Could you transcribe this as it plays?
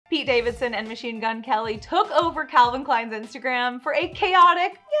Pete Davidson and Machine Gun Kelly took over Calvin Klein's Instagram for a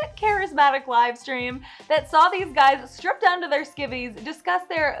chaotic yet charismatic live stream that saw these guys strip down to their skivvies, discuss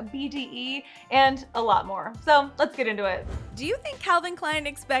their BDE, and a lot more. So let's get into it. Do you think Calvin Klein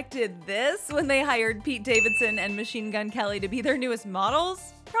expected this when they hired Pete Davidson and Machine Gun Kelly to be their newest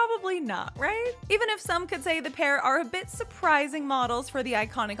models? Probably not, right? Even if some could say the pair are a bit surprising models for the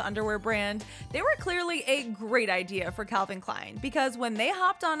iconic underwear brand, they were clearly a great idea for Calvin Klein, because when they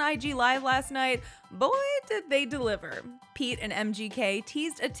hopped on IG Live last night, boy did they deliver. Pete and MGK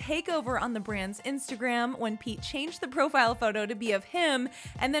teased a takeover on the brand's Instagram when Pete changed the profile photo to be of him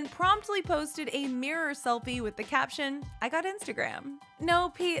and then promptly posted a mirror selfie with the caption, "I got Instagram." No,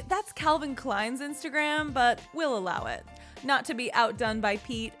 Pete, that's Calvin Klein's Instagram, but we'll allow it. Not to be outdone by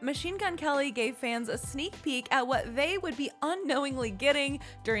Pete, Machine Gun Kelly gave fans a sneak peek at what they would be unknowingly getting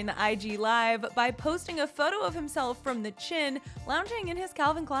during the IG Live by posting a photo of himself from the chin lounging in his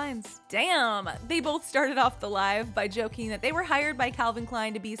Calvin Kleins. Damn! They both started off the live by joking that they were hired by Calvin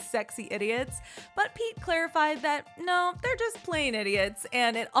Klein to be sexy idiots, but Pete clarified that no, they're just plain idiots,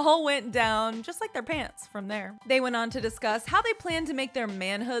 and it all went down just like their pants from there. They went on to discuss how they plan to make their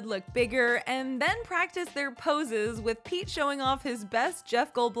manhood look bigger and then practice their poses, with Pete showing off his best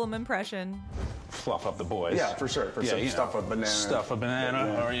Jeff Goldblum impression. Fluff up the boys. Yeah, for sure. Stuff a banana. Stuff a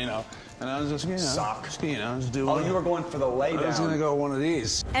banana, or, and I was just, sock. Just do Oh, you were going for the lay down. I was gonna go one of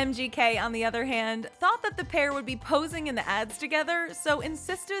these. MGK, on the other hand, thought that the pair would be posing in the ads together, so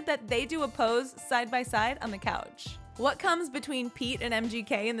insisted that they do a pose side by side on the couch. What comes between Pete and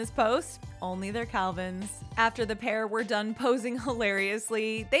MGK in this post? Only their Calvins. After the pair were done posing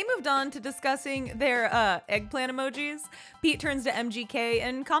hilariously, they moved on to discussing their eggplant emojis. Pete turns to MGK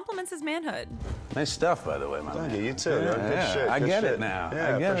and compliments his manhood. Nice stuff, by the way, my Thank man. you too. Yeah, Good shit. I Good get shit. it now.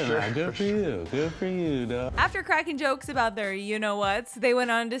 Yeah, I get it sure. now. Good for you. Good for you, dog. After cracking jokes about their you-know-whats, they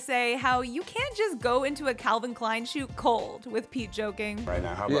went on to say how you can't just go into a Calvin Klein shoot cold, with Pete joking. Right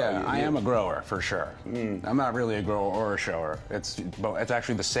now, how about you? Yeah, I am a grower for sure. I'm not really a grower or a shower. It's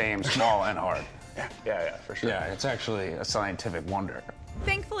actually the same, small and hard. Yeah, for sure. Yeah, it's actually a scientific wonder.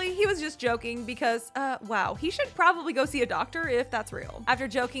 Thankfully, he was just joking because, wow, he should probably go see a doctor if that's real. After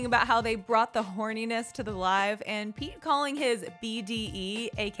joking about how they brought the horniness to the live and Pete calling his BDE,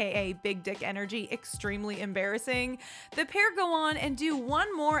 aka Big Dick Energy, extremely embarrassing, the pair go on and do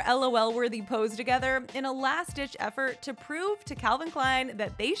one more LOL-worthy pose together in a last-ditch effort to prove to Calvin Klein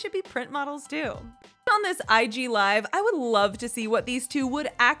that they should be print models too. On this IG Live, I would love to see what these two would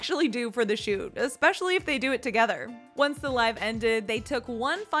actually do for the shoot, especially if they do it together. Once the live ended, they took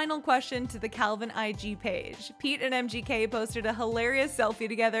one final question to the Calvin IG page. Pete and MGK posted a hilarious selfie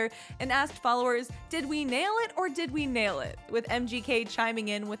together and asked followers, "Did we nail it or did we nail it?" with MGK chiming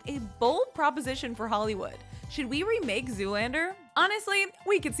in with a bold proposition for Hollywood. Should we remake Zoolander? Honestly,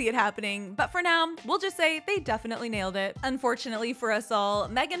 we could see it happening, but for now, we'll just say they definitely nailed it. Unfortunately for us all,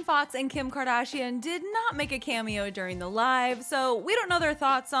 Megan Fox and Kim Kardashian did not make a cameo during the live, so we don't know their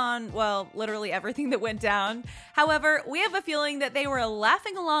thoughts on, well, literally everything that went down. However, we have a feeling that they were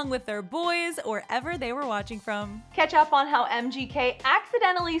laughing along with their boys wherever they were watching from. Catch up on how MGK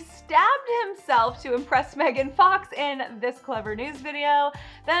accidentally stabbed himself to impress Megan Fox in this Clevver news video.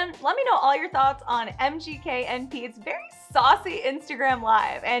 Then let me know all your thoughts on MGK and Pete's very saucy Instagram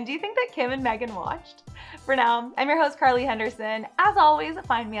live, and do you think that Kim and Megan watched? For now, I'm your host Carly Henderson. As always,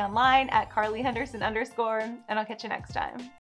 find me online at carlyhenderson_, and I'll catch you next time.